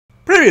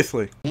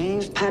Previously.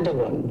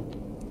 Padawan.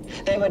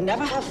 They would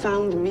never have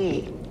found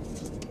me.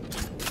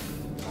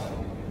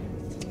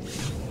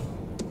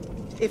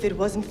 If it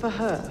wasn't for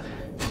her,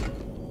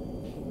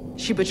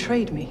 she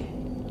betrayed me.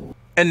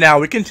 And now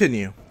we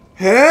continue.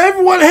 Hey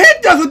everyone, hey,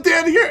 Doesn't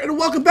Dan here, and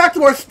welcome back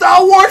to our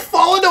Star Wars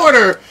Fallen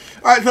Order!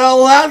 Alright, so the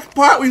last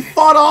part we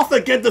fought off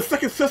against the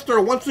second sister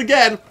once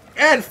again,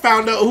 and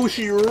found out who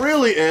she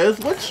really is,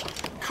 which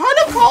kind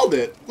of called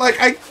it. Like,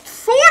 I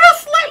sort of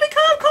slightly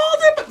kind of called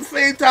it, but at the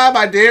same time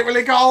I didn't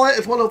really call it.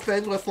 It's one of those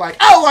things where it's like,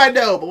 oh I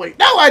know, but wait,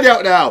 no I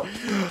don't know!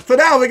 So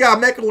now we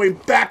gotta make our way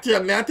back to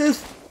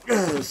Atlantis.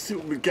 Let's see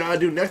what we gotta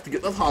do next to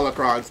get those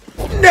holocrons.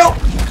 Nope!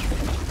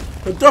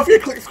 So don't forget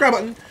to click the subscribe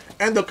button,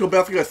 and the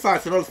bell for your sign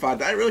to notify.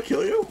 Did I really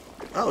kill you?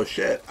 Oh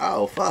shit.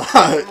 Oh fuck.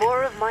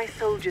 More of my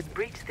soldiers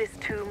breach this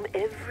tomb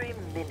every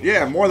minute.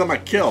 Yeah, more than my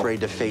kill.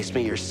 Afraid to face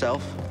me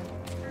yourself?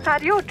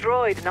 Had your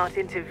droid not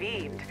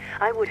intervened,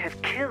 I would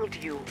have killed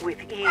you with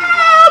ease.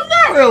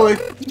 Not really.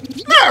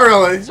 Not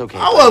really. It's okay.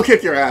 I will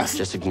kick your ass.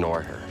 Just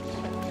ignore her.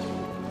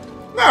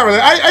 Not really.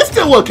 I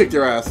still will kick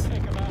your ass.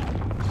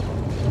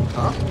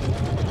 Huh?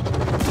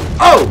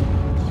 Oh!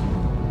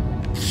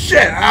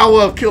 Shit, I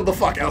would have killed the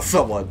fuck out of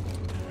someone.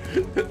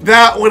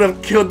 That would have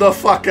killed the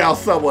fuck out of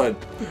someone.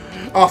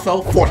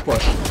 Also, force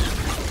push.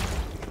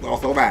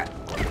 Also that.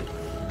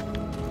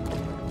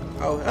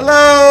 Oh,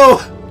 hello!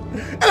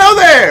 Hello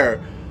there!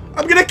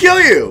 I'm gonna kill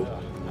you!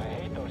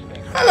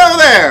 Hello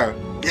there!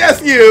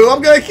 Yes, you!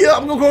 I'm gonna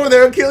go over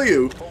there and kill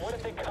you. Well, what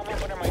if they come in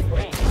under my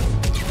feet?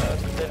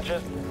 Then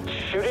just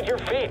shoot at your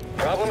feet.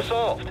 Problem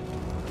solved.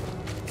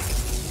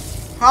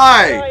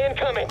 Hi!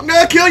 Incoming. I'm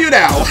gonna kill you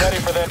now! Ready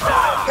for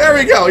that. There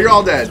we go, you're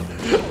all dead.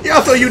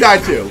 Yeah, so you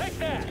died too.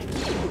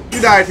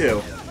 You died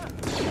too.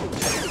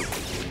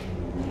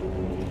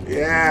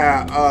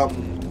 Yeah,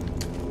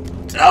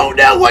 don't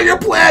know what your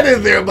plan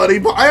is there, buddy,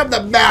 but I am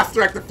the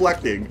master at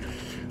deflecting.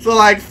 So,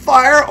 like,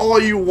 fire all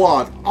you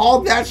want.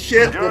 All that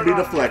shit will be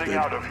deflected.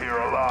 Out of here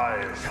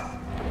alive.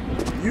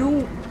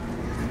 You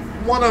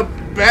wanna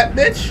bet,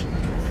 bitch?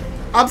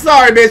 I'm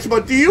sorry, bitch,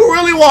 but do you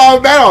really want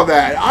to bet on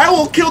that? I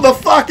will kill the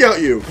fuck out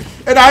of you,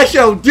 and I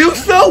shall do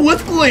so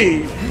with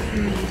glee.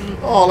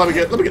 Oh, let me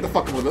get the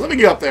fuck up with it. Let me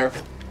get up there.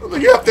 Let me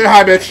get up there,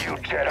 hi, bitch. You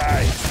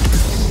Jedi.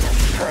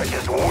 Strike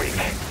is weak.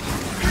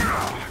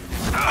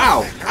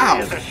 Ow, ow.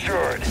 Is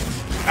assured.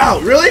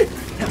 Ow, really?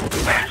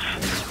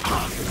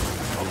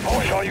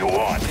 Push all you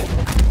want.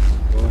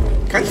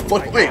 Can I just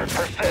push? Wait.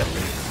 Persist.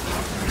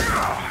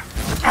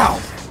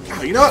 Ow.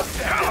 Ow, you know what?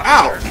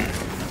 Ow.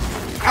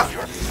 Ow.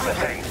 You're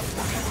slipping.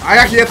 I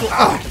actually have to.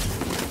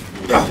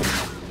 No.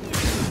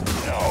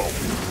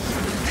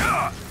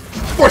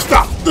 Force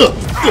stop.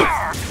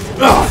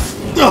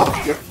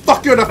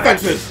 Fuck your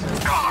defenses.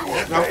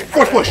 Now,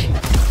 force push.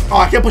 Oh,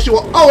 I can't push you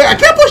off. Oh, wait, I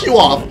can't push you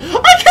off.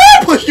 I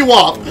can't push you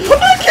off.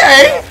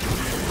 Okay.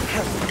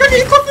 Gotta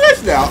get close to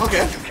this now.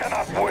 Okay. You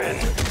cannot win.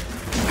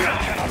 You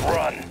cannot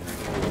run.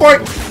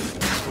 Boink.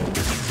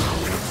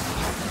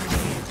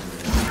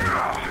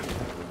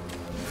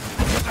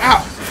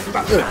 Ow.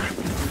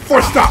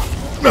 Force stop.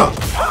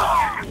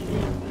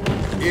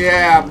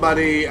 Yeah,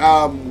 buddy.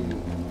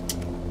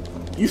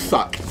 You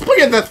suck. Let's put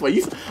it this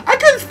way. I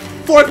could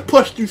force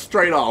push you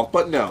straight off,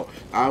 but no.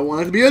 I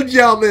wanted to be a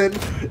gentleman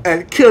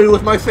and kill you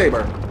with my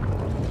saber.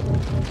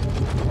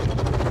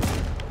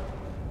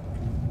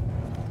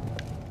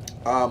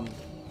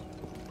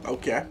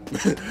 Okay.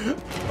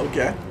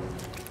 Okay.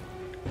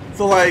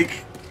 So,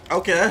 like,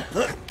 okay.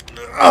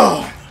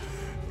 Oh,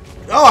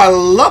 I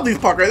love these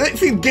parkour.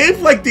 See, games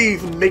like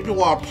these make me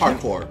want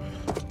parkour.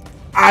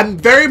 I'm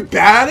very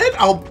bad at it.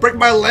 I'll break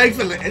my legs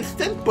in an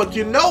instant, but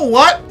you know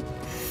what?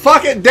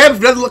 Fuck it, Debs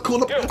doesn't look cool.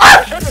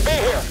 Shouldn't be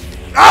here.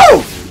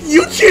 Oh!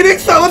 You cheating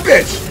son of a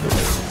bitch!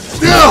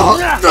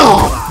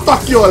 Oh,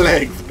 fuck your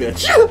legs,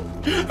 bitch.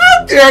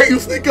 How dare you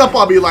sneak up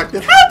on me like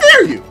this? How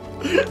dare you?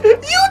 You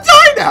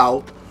die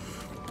now!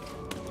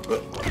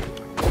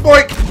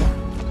 Boink!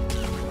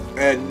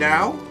 And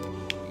now?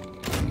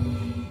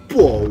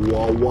 Whoa,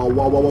 whoa, whoa,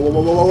 whoa, whoa,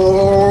 whoa, whoa,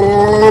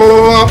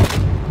 whoa.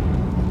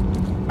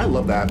 I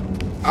love that.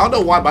 I don't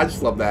know why, but I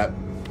just love that.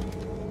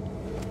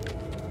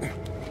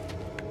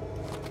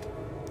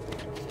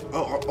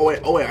 Oh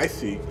wait, I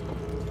see.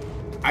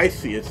 I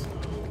see, it's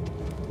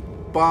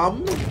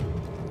bomb,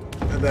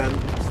 and then,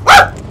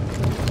 ah!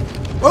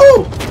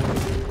 Oh!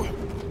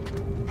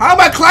 How am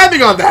I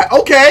climbing on that?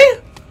 Okay.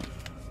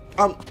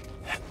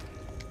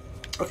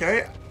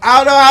 Okay. I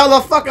don't know how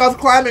the fuck I was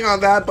climbing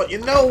on that, but you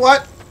know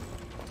what?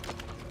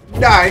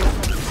 Die.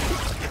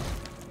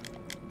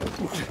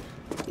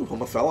 Ooh,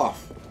 almost fell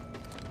off.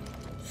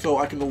 So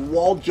I can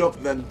wall jump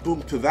and then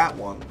boom to that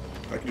one.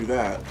 I can do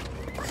that.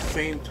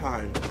 Same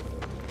time.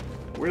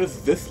 Where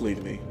does this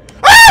lead me?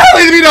 Ah!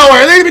 Lead me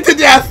nowhere! Lead me to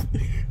death!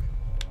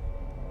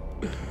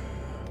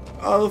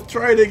 I'll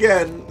try it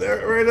again.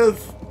 Where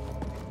does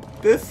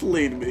this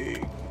lead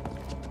me?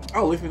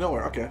 Oh, it leads me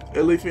nowhere. Okay.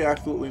 It leads me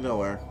absolutely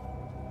nowhere.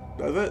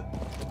 Does it?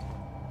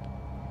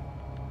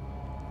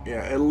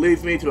 Yeah, it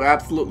leads me to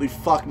absolutely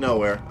fuck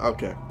nowhere.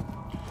 Okay.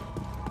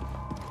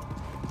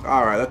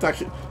 Alright, that's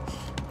actually...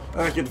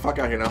 Get the fuck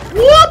out of here now.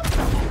 Whoop!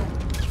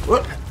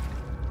 Whoop!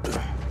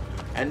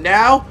 And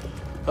now,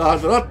 I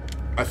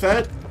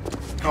said,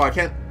 oh, I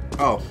can't.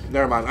 Oh,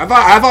 never mind. I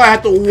thought I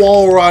had to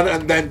wall run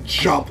and then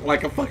jump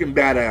like a fucking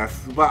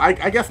badass, but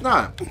I guess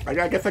not. I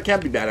guess I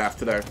can't be badass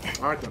today.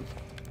 All right then.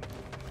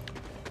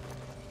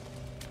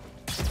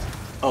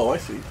 Oh, I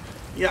see.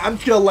 Yeah, I'm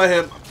just gonna let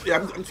him. Yeah,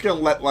 I'm just gonna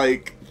let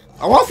like.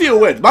 I want to see who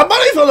wins. My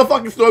money's on the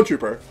fucking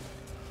Snowtrooper.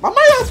 My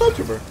money's on the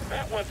Snowtrooper.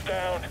 That one's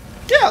down.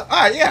 Yeah,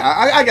 alright,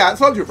 yeah, I got it.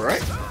 Snowtrooper,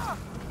 right?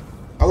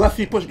 Unless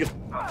he pushes.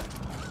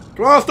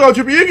 Come on,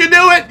 Snowtrooper, you can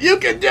do it! You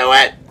can do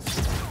it!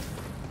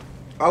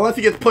 Unless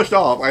he gets pushed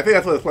off. I think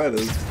that's what his plan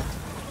is.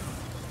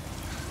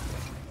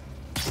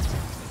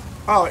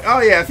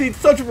 Oh yeah, see,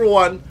 Snowtrooper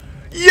won.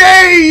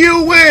 Yay,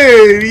 you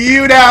win!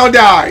 You now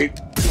died.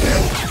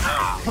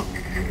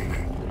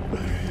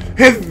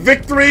 His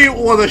victory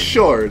was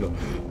assured.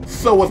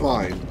 So was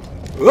mine.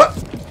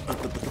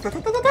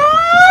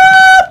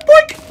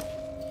 Boink!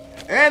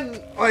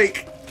 And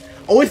like,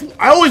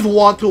 I always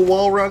want to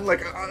wall run.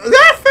 Like, is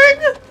that a thing?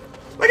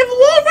 Like, is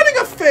wall running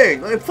a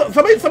thing? Like,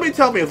 somebody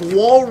tell me, is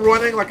wall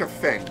running like a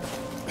thing?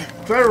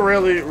 Cause I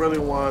really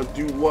want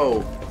to do.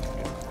 Whoa.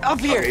 Up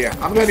here. Okay, yeah,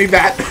 I'm gonna need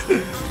that.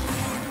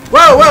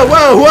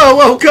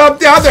 Whoa! Come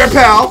down there,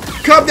 pal.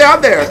 Come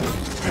down there.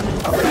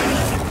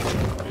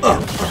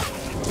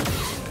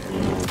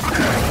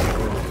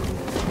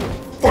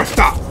 Or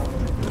stop.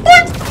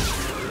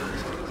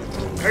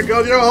 There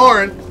goes your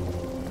horn.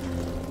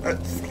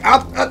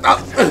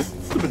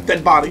 Stupid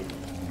dead body.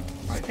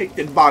 I hate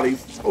dead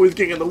bodies. Always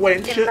getting in the way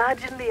and shit.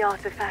 Imagine the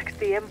artifacts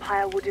the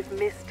Empire would have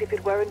missed if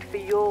it weren't for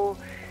your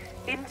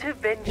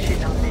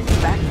intervention on this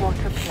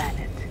backwater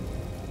planet.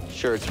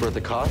 Sure it's worth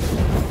the cost?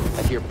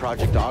 I hear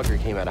Project Augur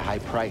came at a high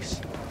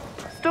price.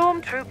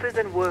 Stormtroopers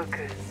and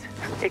workers.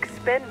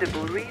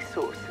 Expendable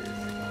resources.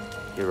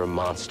 You're a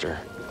monster.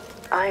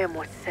 I am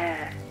what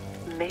Sarah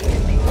made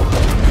me.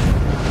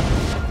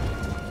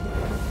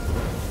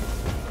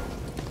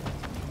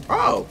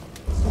 Oh.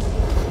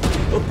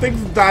 Those things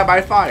die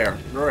by fire.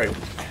 Great.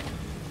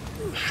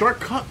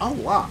 Shortcut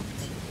unlocked.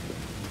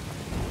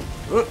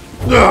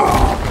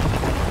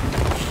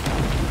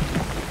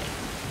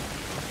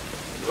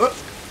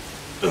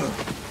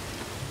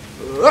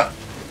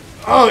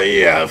 Oh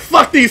yeah,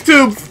 fuck these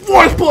tubes!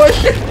 Force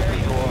push! There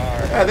you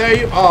are. Yeah, there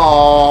you.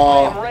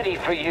 Oh, I'm ready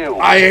for you.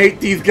 I hate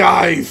these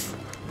guys.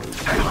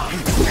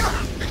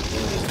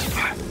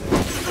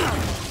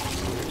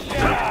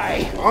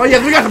 Jedi. Oh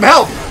yes, we got some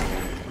help.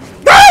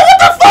 No, what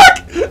the fuck?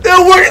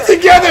 They're working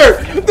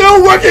together.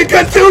 They're working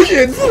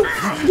contusions.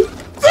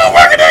 They're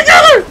working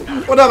together.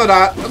 Well, no, they're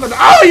not.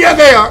 Oh yeah,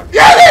 they are.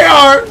 Yeah, they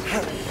are.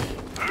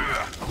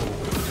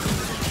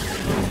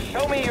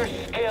 Show me your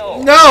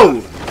skill.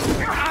 No.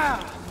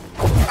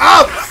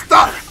 Oh,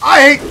 stop.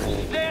 I hate.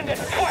 Stand and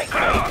fight me.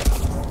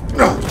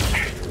 No.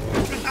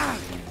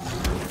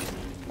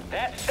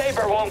 That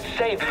saber won't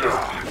save you.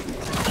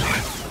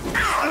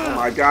 Oh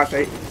my gosh,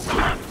 I.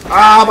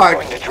 Ah, I'm my.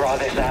 going to draw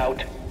this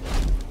out.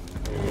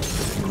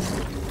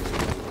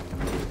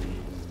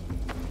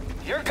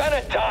 You're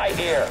gonna die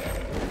here.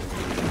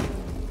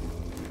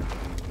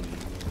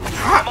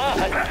 Come on.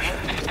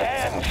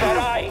 Stand,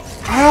 Jedi.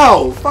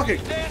 Ow, fucking.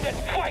 Stand and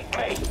fight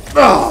me.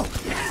 Oh.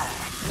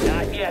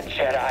 Not yet,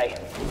 Jedi.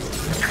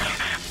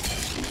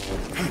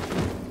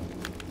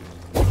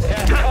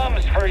 That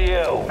comes for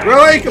you.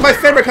 Really? My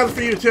saber comes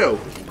for you too.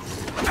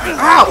 I'm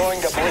Ow.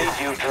 going to bleed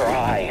you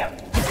dry.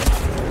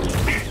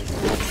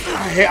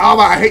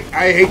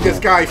 I hate this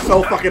guy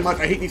so fucking much.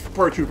 I hate these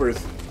support troopers.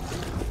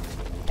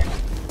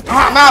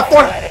 Ah, I'm out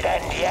for. Let it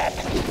end yet.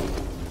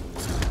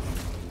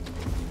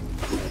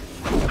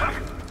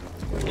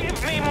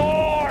 Give me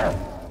more.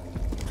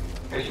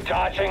 Is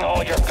dodging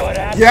all you're good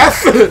at?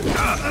 Yes.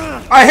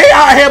 I hate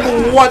how I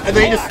have one and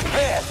they just. Like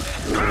this.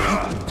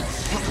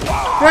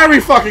 There we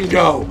fucking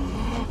go.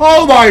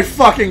 Oh my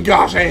fucking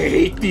gosh, I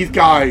hate these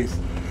guys.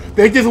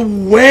 They just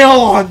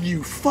wail on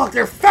you. Fuck,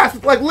 they're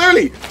fast. Like,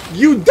 literally,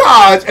 you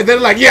dodge, and then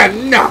like, yeah,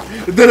 nah.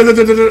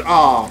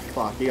 Oh,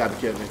 fuck, you gotta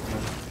be kidding me.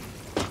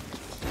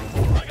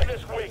 Look at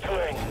this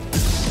weakling.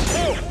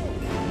 Move.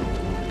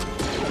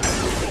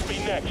 You'll be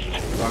next.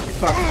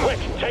 Fuck. Quick,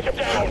 take him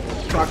down.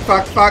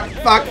 Fuck.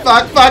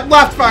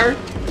 Blast fire.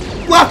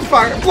 Blast.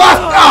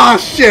 Ah,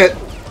 shit.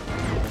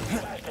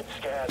 Blasted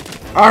scab.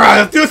 Alright,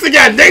 let's do this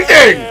again. Ding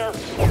ding.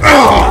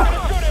 Oh.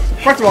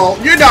 First of all,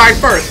 you die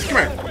first. Come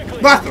here.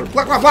 Blaster.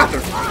 Blaster.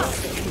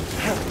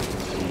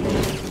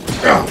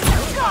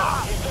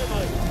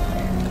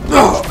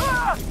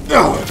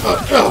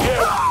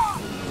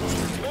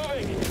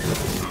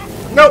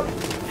 Nope.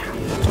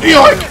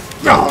 Yoink.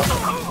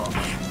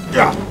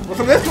 Yeah. What's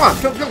some of this? Come on.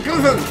 Give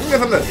me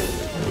some of this.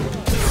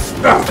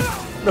 Now,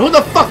 who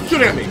the fuck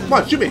shooting at me? Come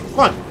on, shoot me. Come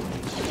on.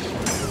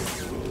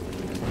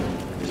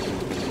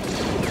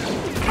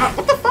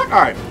 What the fuck?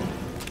 Alright.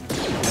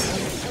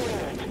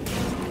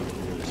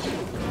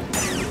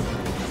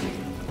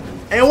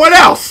 Anyone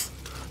else?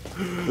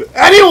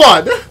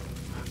 Anyone?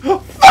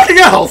 Fucking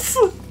else?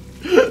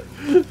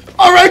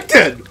 Alright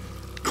then.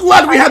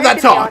 glad we had that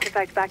I've taken the talk.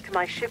 artifact back to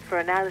my ship for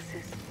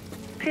analysis.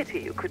 Pity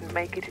you couldn't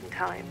make it in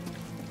time.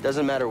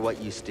 Doesn't matter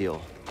what you steal.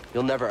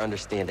 You'll never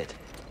understand it.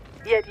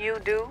 Yet you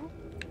do?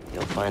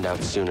 You'll find out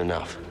soon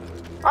enough.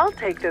 I'll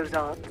take those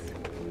odds.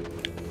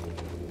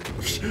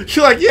 She's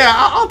like, yeah,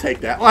 I'll take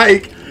that.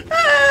 Like,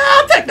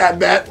 I'll take that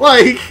bet.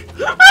 Like,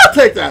 I'll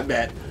take that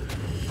bet.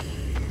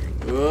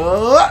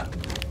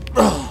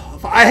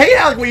 I hate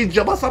how, like, when you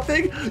jump on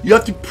something, you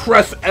have to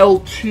press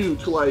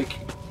L2 to, like,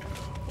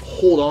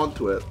 hold on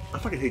to it. I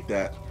fucking hate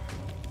that.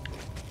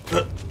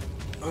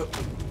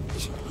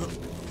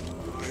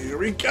 Here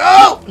we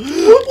go!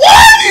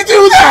 Why did you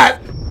do that?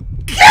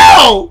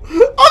 Cal!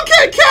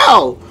 Okay,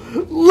 Cal!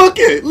 Look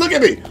at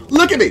me!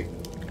 Look at me!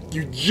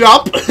 You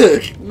jump,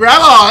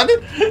 grab on,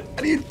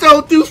 and you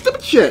don't do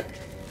stupid shit.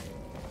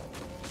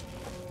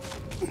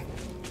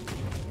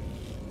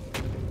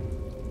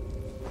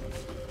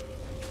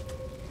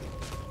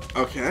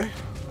 Okay.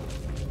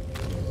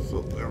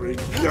 So there we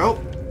go.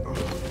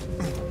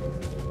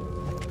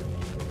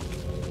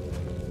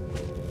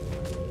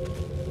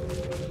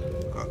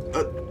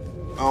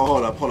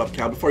 Oh, hold up,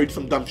 Cal. Before you do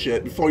some dumb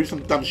shit.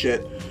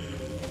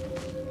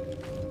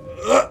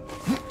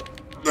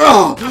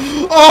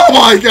 Oh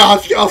my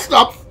gosh, Cal,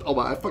 stop. Oh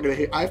my, I fucking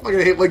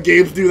hate when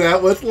games do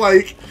that. It's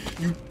like,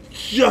 you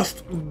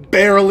just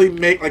barely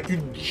make, like, you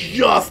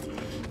just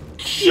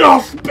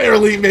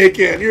barely make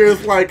it. You're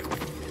just like,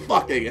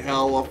 fucking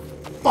hell,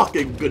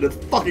 fucking goodness,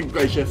 fucking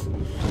gracious.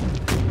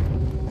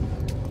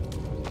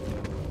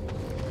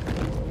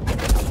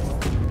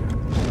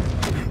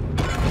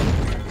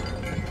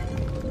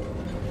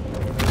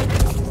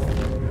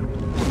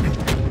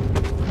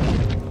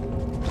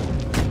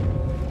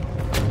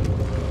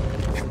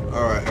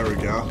 Alright, there we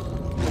go.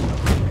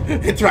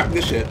 Interact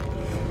this shit.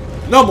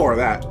 No more of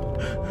that.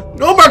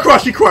 No more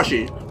crushy.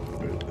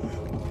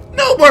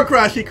 No more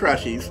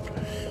crushies.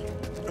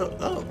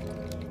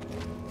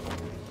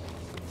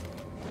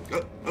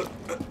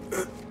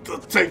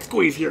 Tight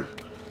squeeze here.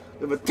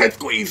 A tight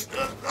squeeze.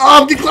 Oh,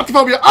 I'm getting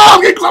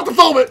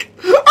claustrophobic.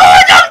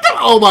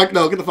 Oh my,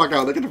 no, get the fuck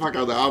out of there.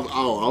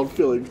 I'm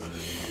feeling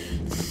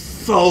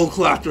so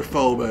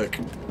claustrophobic.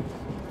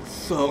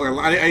 So,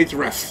 I need to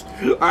rest.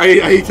 I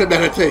need to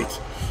meditate.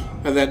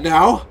 And then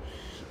now,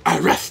 I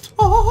rest.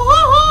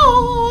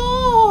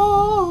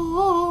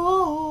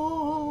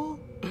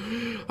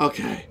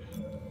 Okay.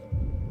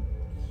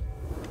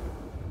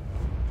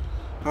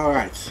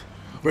 Alright.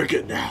 We're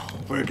good now.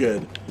 We're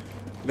good.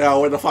 Now,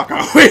 where the fuck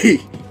are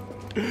we?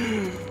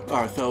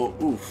 Alright, so,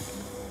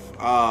 oof.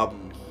 I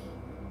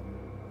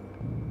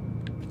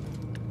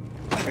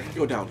can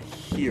go down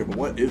here, but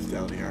what is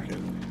down here?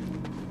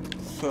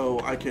 So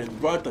I can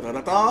run da da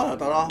da da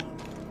da da.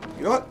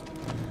 You know what?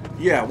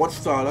 Yeah, what's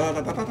the da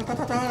da da da da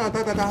da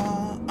da da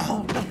da?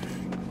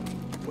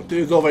 What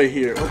is over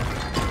here?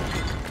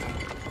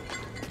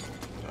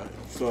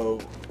 So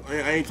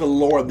I need to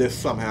lower this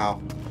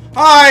somehow.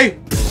 Hi!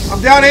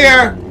 I'm down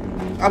here!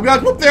 I'm gonna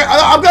come up there.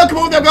 I'm gonna come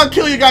over there. I'm gonna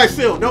kill you guys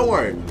soon. Don't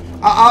worry.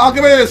 I'll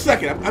come in a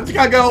second. I'm just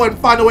gonna go and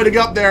find a way to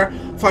get up there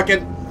so I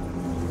can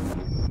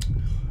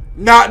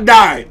not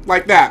die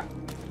like that.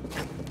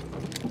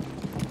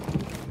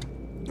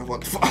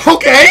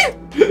 Okay!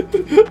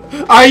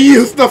 I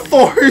used the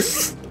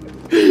force!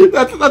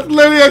 That's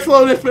literally the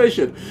actual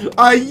definition.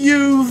 I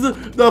used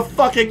the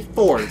fucking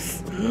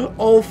force.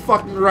 Oh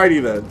fucking righty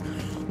then.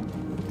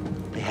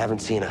 They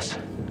haven't seen us.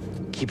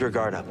 Keep your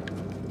guard up.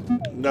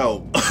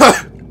 No.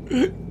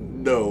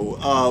 No.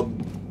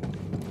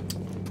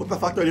 What the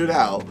fuck do I do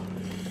now?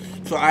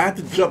 So I have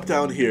to jump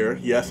down here.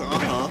 Yes,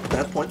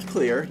 that point's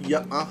clear.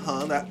 Yep,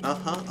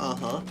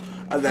 that,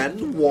 And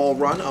then wall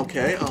run,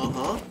 okay,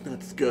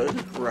 that's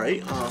good,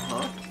 right,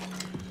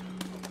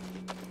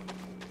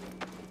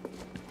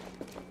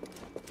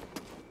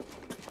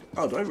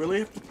 Oh, do I really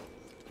have to,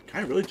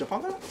 can I really jump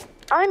on that?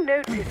 I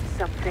noticed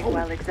something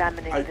while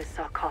examining this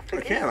sarcophagus.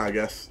 I can, I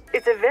guess.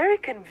 It's a very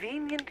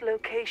convenient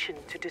location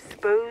to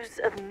dispose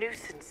of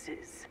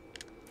nuisances.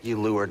 You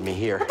lured me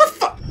here. What the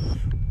fuck?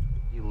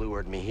 You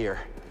lured me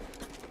here.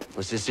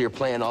 Was this your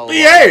plan all along?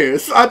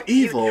 Yes, I'm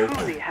evil. You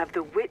truly have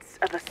the wits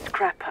of a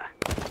scrapper.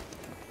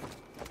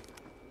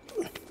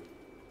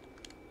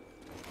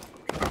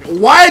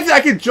 Why did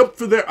I can jump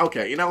through there?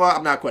 Okay, you know what?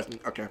 I'm not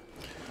questioning. Okay.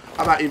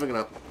 I'm not even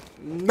gonna...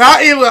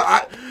 Not even...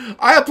 I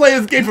have played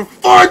this game for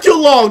far too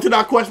long to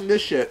not question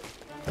this shit.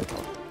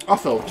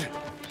 Also,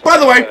 by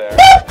the way...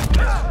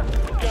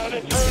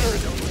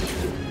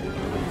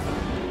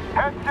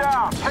 Heads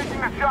down,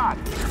 taking the shot.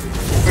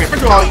 Okay,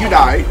 first of all, you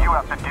die. You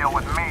have to deal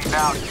with me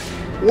now.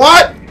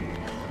 What?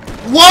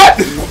 What?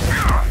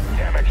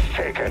 Damage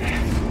taken.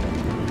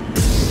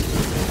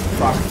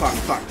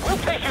 Fuck. We'll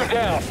take you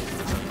down.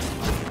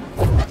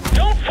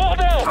 Don't fall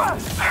down.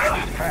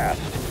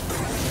 Fast.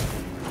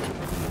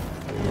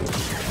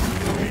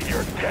 Meet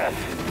your death.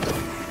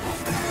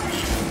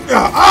 I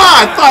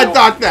thought I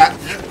dodged that.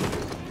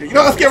 You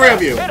know, let's get rid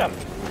of you. Hit him.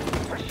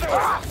 Pursue.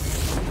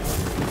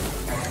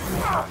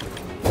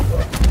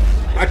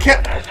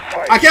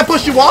 I can't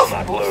push you off?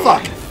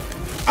 Fuck.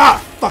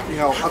 Ah, fucking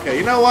hell. Okay,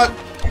 you know what?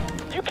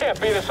 You can't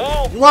beat us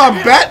all. You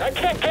wanna bet? I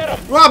can't get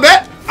him. You wanna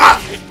bet? Ah!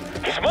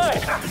 He's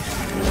mine.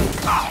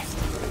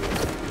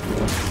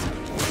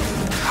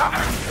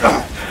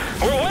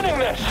 We're winning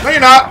this. No, you're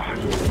not.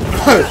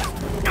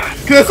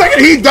 Because the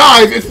second he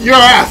dies, it's your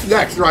ass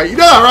next, right? You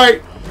know that,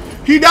 right?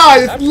 He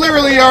dies, it's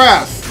literally your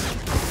ass.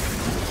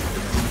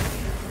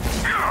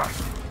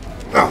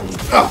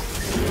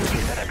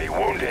 Enemy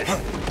wounded.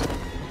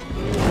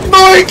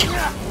 Mike!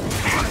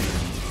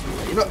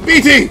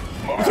 BT!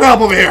 Some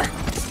help over here.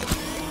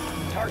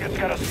 Target's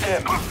got a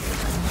stim.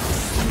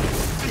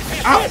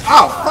 Ow,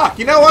 ow, fuck,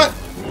 you know what?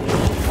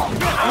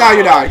 Now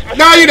you die.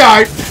 Now you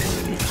die!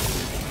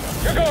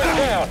 You're going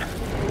down.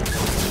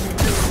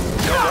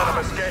 Don't let him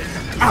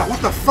escape. Ow,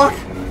 what the fuck?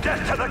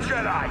 Death to the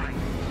Jedi.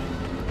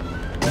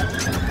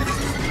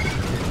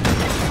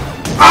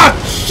 Ah,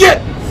 shit!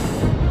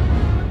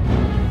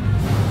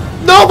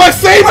 No, my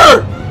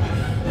saber!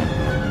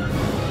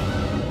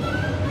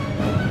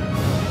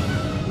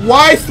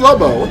 Why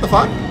slow-mo? What the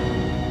fuck?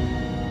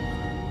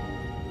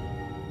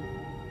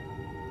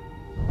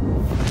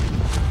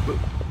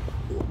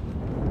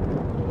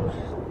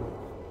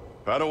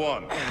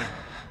 Padawan,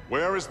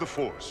 where is the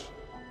Force?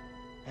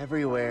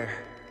 Everywhere.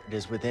 It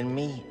is within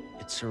me.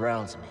 It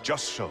surrounds me.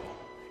 Just so.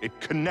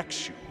 It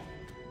connects you.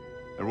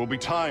 There will be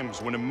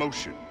times when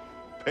emotion,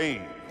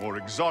 pain, or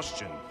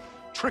exhaustion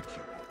trick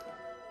you.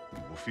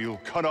 You will feel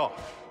cut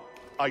off,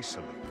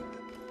 isolated.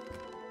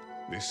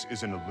 This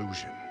is an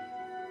illusion.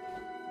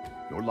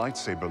 Your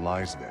lightsaber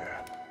lies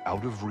there,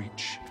 out of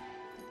reach,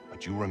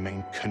 but you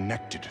remain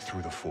connected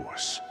through the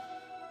Force.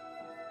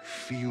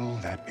 Feel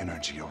that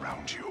energy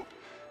around you,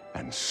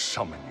 and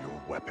summon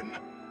your weapon.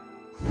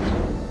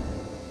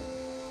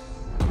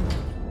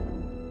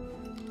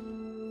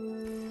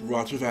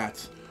 Roger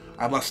that.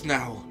 I must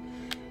now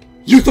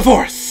use the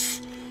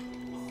Force!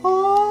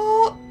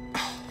 Oh,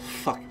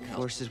 fucking hell.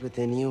 Force is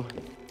within you,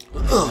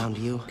 around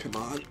you, Come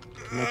on.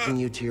 connecting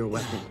you to your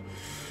weapon.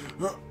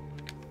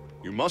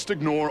 You must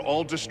ignore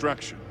all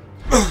distraction.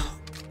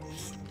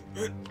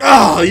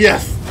 Oh,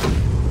 yes!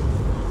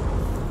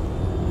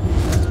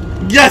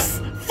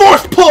 Yes!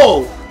 Force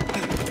pull!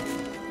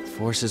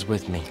 Force is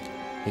with me.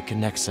 It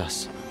connects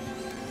us.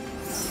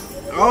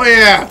 Oh,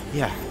 yeah!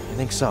 Yeah, I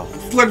think so.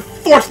 Let's learn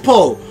Force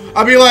pull!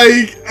 I mean,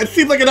 like, it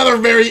seems like another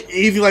very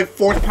easy, like,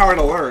 Force power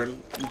to learn.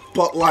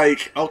 But,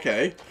 like,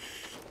 okay.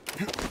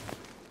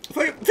 It's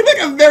like, it seems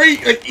like a very,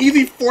 like,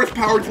 easy Force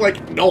power to,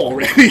 like, know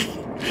already.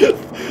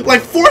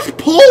 Like, Force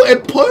pull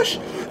and push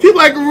seem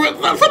like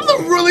some of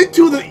them really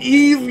two of the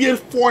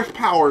easiest Force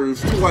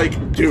powers to, like,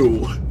 do.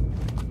 Like,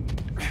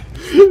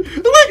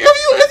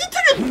 if you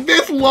took it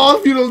this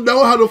long for you to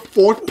know how to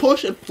Force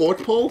push and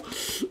Force pull,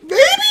 maybe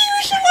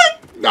you should, like,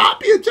 not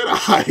be a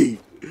Jedi.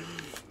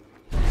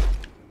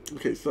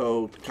 Okay,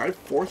 so, can I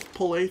Force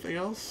pull anything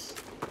else?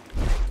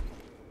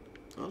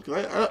 Oh, do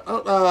I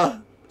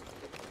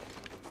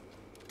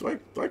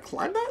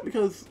climb that?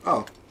 Because,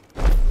 oh.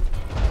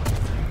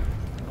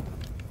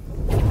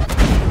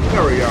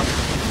 There we go.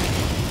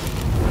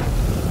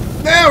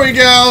 There we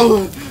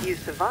go! You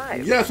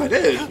survived. Yes, I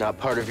did. Not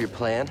part of your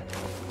plan?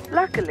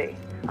 Luckily,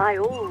 I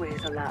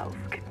always allow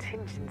for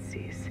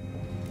contingencies.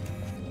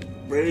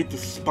 Ready to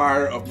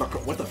spire of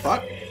what the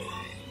fuck?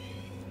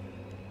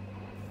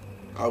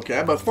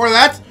 Okay, but for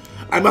that,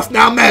 I must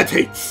now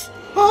meditate.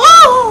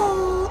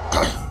 Oh!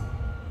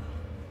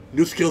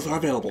 New skills are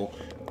available.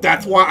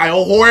 That's why I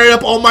hoarded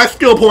up all my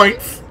skill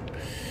points.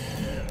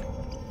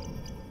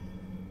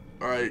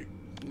 Alright.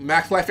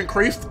 Max life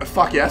increased?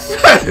 Fuck yes.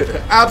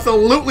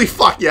 Absolutely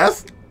fuck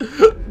yes.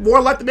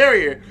 More life the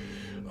merrier.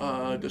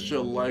 Just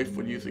show life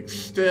when using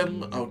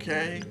stim.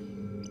 Okay.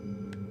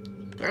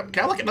 Can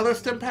I look at another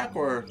stim pack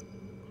or?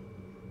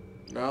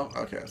 No?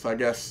 Okay, so I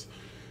guess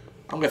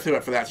I'm gonna save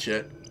up for that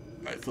shit.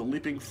 Alright, so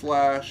leaping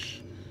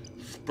flash,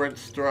 sprint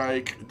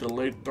strike,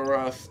 delayed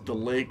thrust,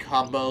 delayed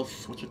combo,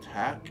 switch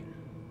attack.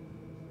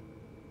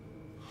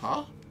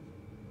 Huh?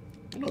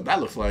 I don't know what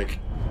that looks like.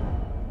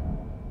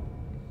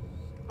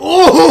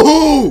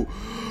 Oh!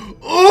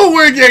 Oh,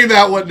 we're getting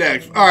that one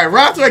next. Alright,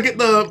 right after I get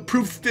the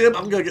proof stim,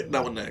 I'm gonna get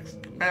that one next.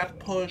 Math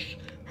push,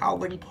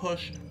 howling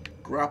push,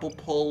 grapple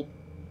pull,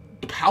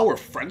 the power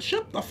of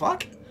friendship? The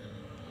fuck?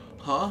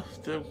 Huh?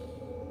 Stim.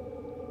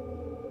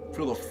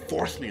 Feel the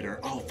force meter.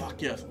 Oh,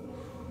 fuck yes.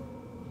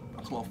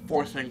 Alcohol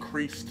force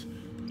increased.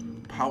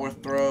 Power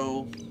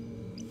throw.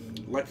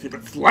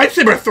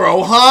 Lightsaber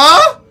throw,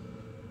 huh?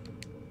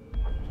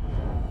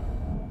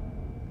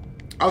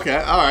 Okay,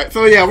 alright.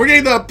 So yeah, we're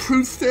getting the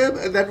proof stim,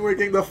 and then we're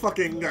getting the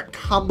fucking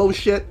combo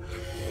shit.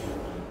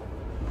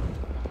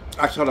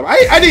 Actually, hold up.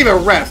 I didn't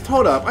even rest.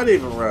 Hold up. I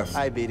didn't even rest.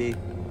 Hi, BD.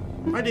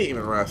 I didn't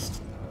even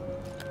rest.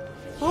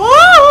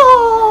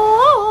 Oh!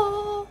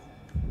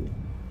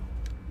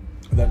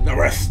 And then the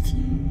rest.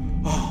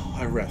 Oh,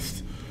 I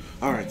rest.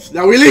 Alright,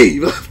 now we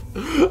leave.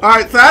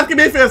 Alright, so that's gonna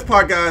be it for this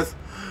part, guys.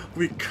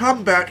 We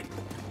come back.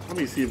 Let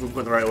me see if we're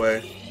going the right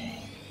way.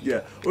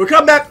 Yeah. When we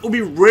come back, we'll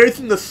be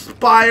raising the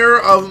spire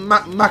of We're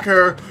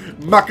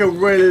gonna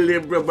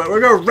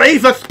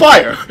raise the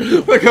spire.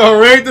 We're gonna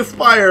raise the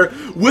spire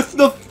with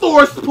the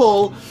force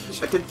pull.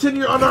 and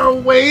continue on our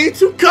way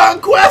to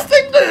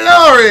conquesting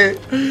glory.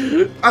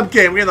 I'm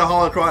kidding. We're in the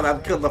holocron.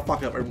 I'm killing the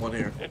fuck up everyone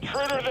here.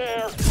 Intruder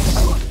there.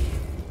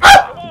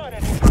 Ah! Come on,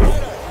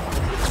 intruder.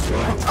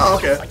 Oh,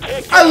 okay.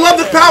 I love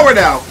this power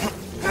now.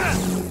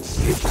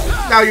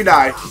 Now you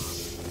die.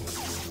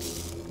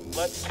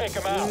 Let's take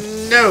him out.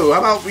 No, how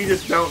about we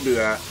just don't do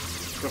that?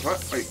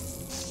 Wait.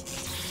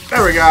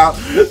 There we go.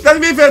 That's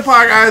me,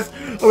 Vampire, guys.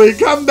 When we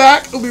come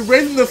back, we'll be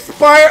raising the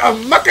Spire of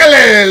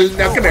Makalil.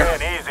 Now, come here.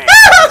 Easy.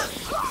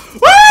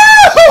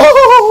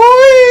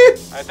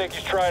 I think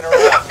he's trying to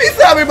run. Peace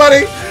out,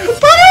 everybody.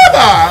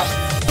 Bye-bye.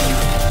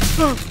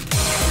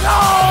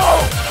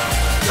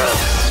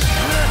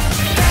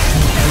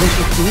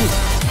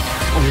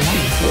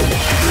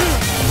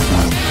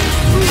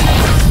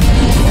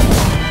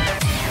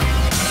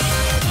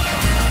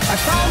 I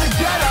found the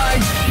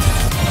Jedi!